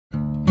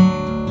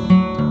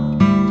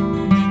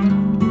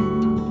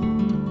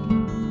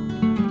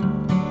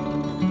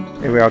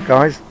Here we are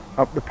guys,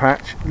 up the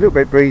patch, a little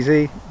bit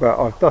breezy, but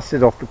I've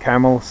dusted off the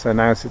Camel, so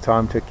now's the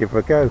time to give her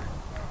a go.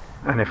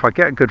 And if I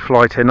get a good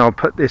flight in, I'll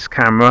put this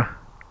camera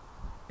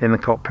in the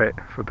cockpit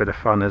for a bit of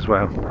fun as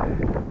well.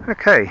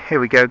 Okay, here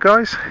we go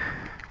guys.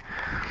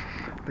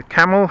 The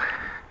Camel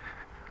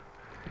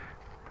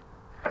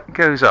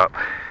goes up.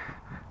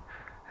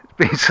 It's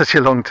been such a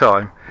long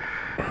time.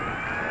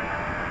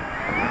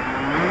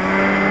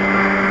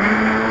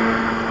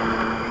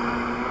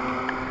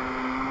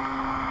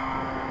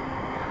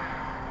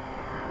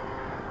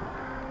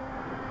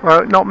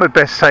 Well, not my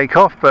best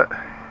takeoff, but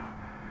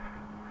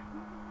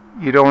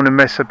you don't want to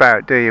mess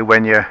about, do you,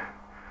 when you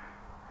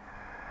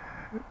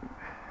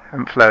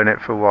haven't flown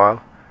it for a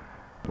while.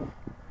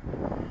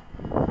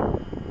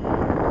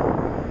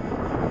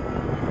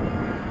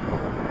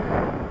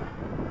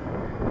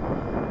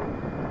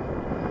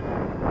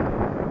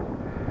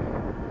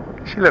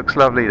 She looks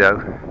lovely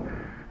though,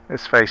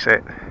 let's face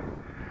it.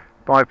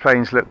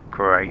 Biplanes look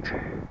great.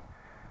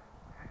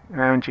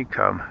 Round you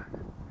come.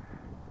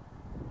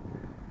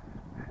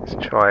 Let's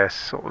try a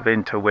sort of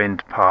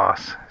interwind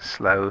pass,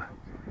 slow.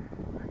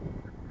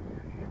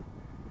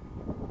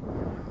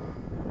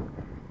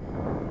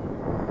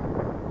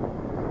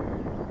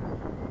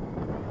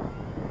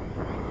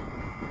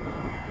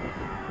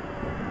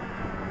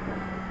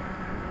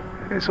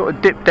 It sort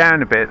of dipped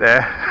down a bit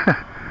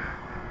there.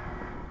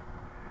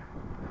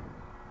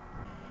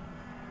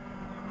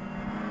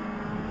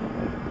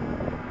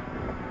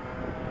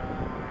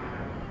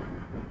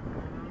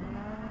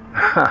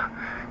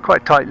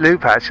 Quite tight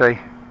loop actually.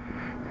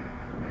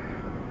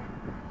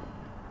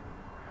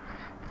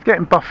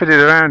 Getting buffeted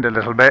around a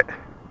little bit.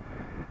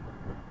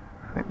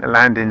 I think the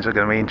landings are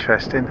going to be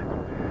interesting.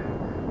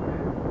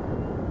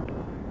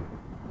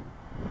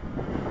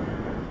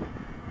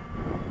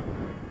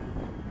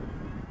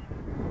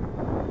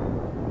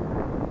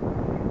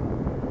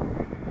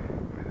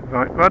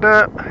 Right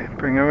rudder,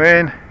 bring her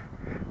in.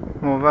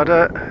 More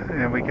rudder,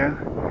 there we go.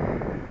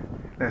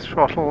 Less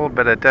throttle,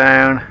 better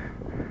down.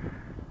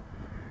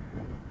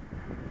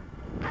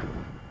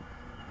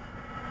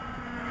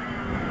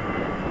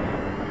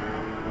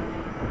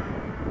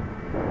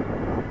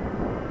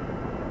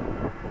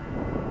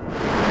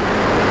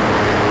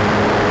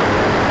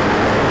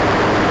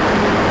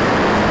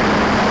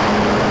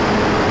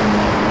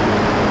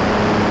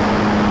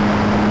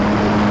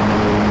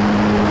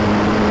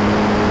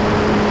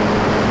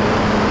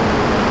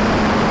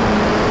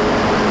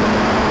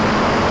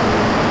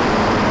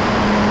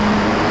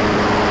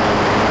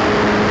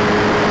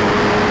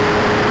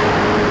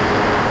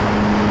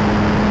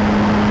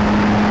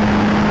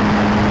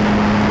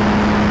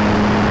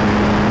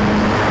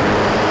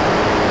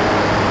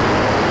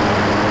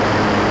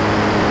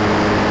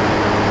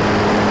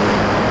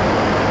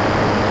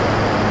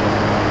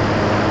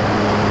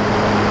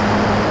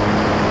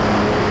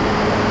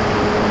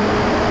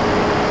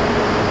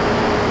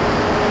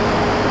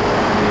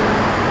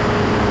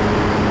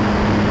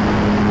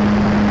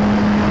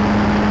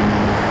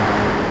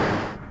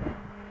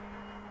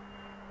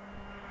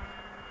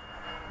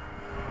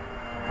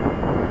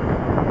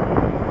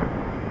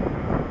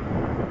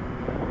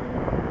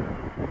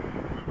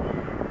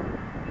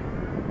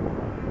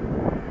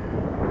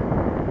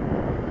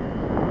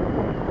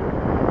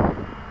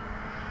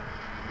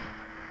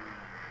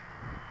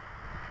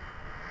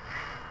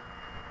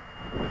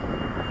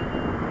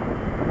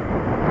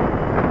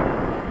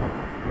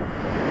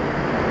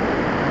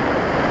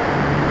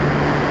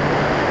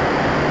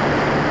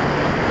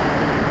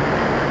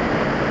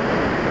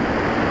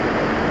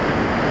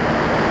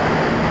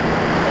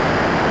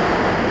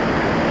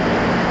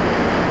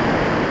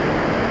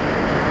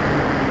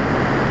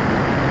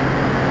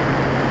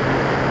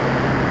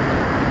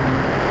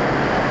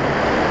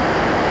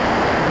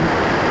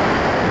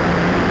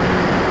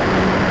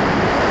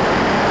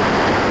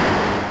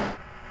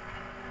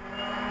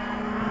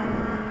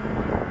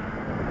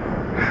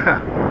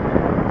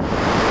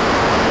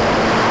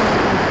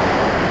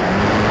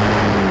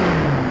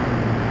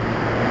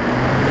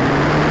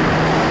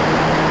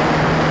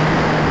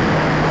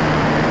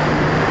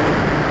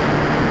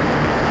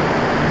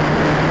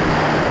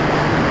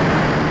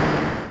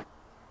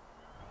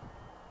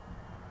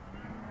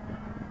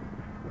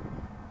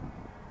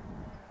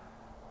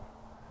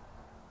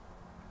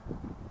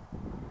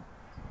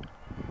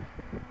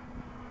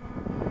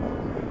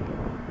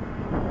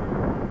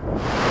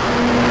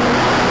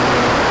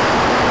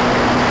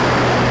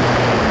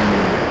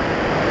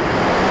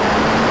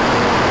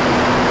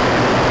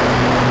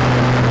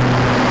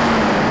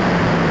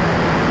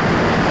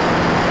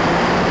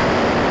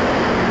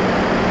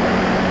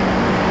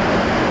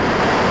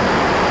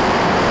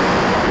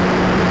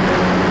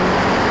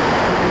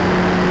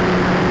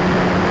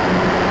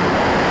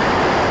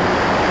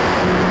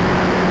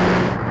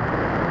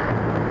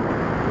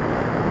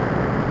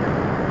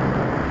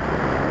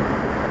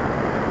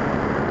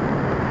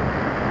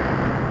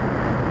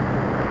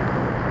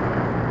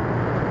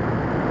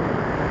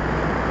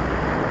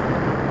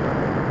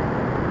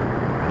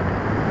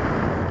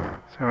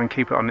 So I'm going to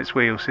keep it on its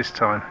wheels this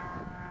time.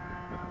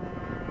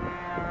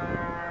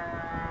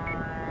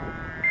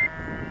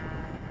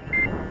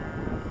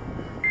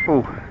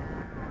 Oh,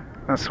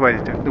 that's the way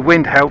to do it. The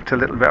wind helped a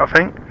little bit, I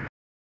think.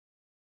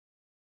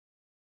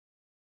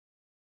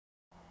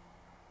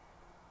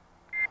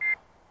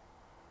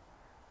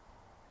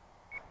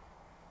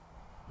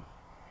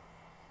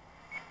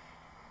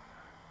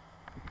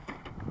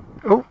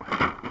 Oh,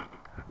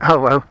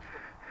 well,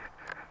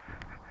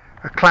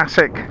 a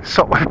classic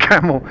Sopwith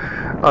Camel.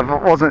 I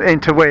wasn't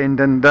into wind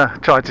and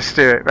tried to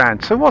steer it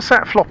round. So what's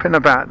that flopping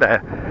about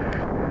there?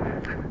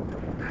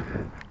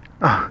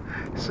 Oh,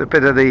 it's a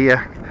bit of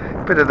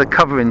the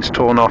coverings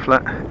torn off.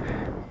 Look.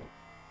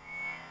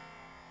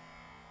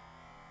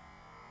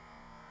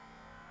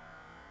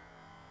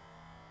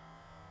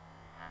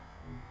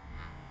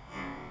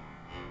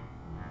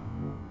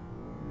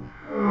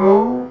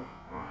 Oh.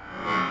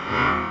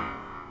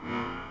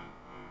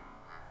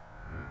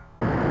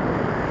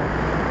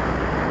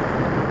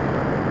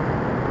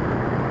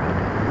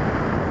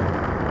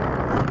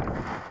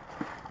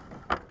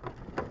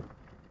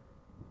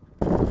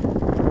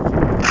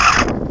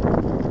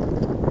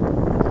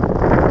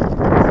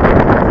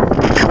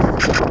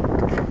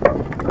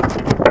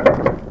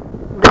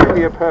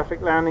 A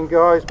perfect landing,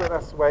 guys, but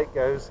that's the way it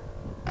goes.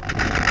 There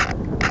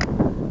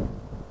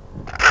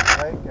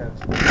it goes.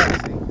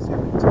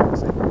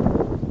 Taxi.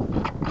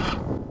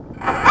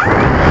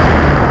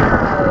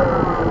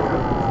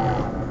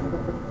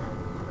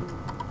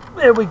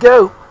 There we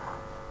go.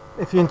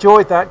 If you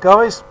enjoyed that,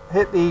 guys,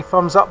 hit the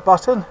thumbs up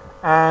button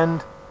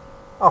and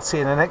I'll see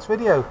you in the next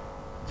video.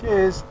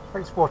 Cheers.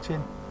 Thanks for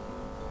watching.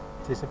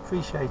 It is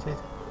appreciated.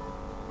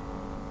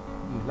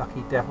 You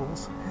lucky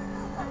devils.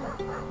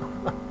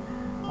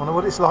 I wonder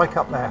what it's like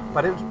up there,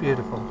 but it was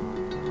beautiful.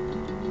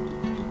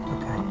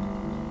 Okay.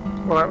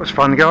 Well, that was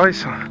fun,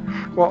 guys.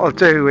 What I'll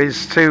do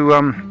is to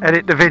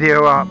edit the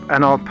video up,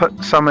 and I'll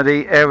put some of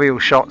the aerial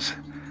shots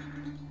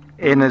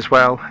in as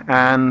well,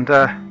 and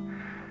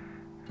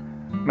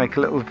make a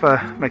little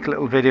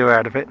video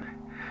out of it.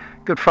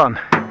 Good fun.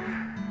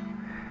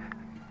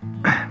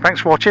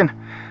 Thanks for watching,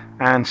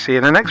 and see you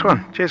in the next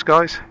one. Cheers,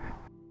 guys.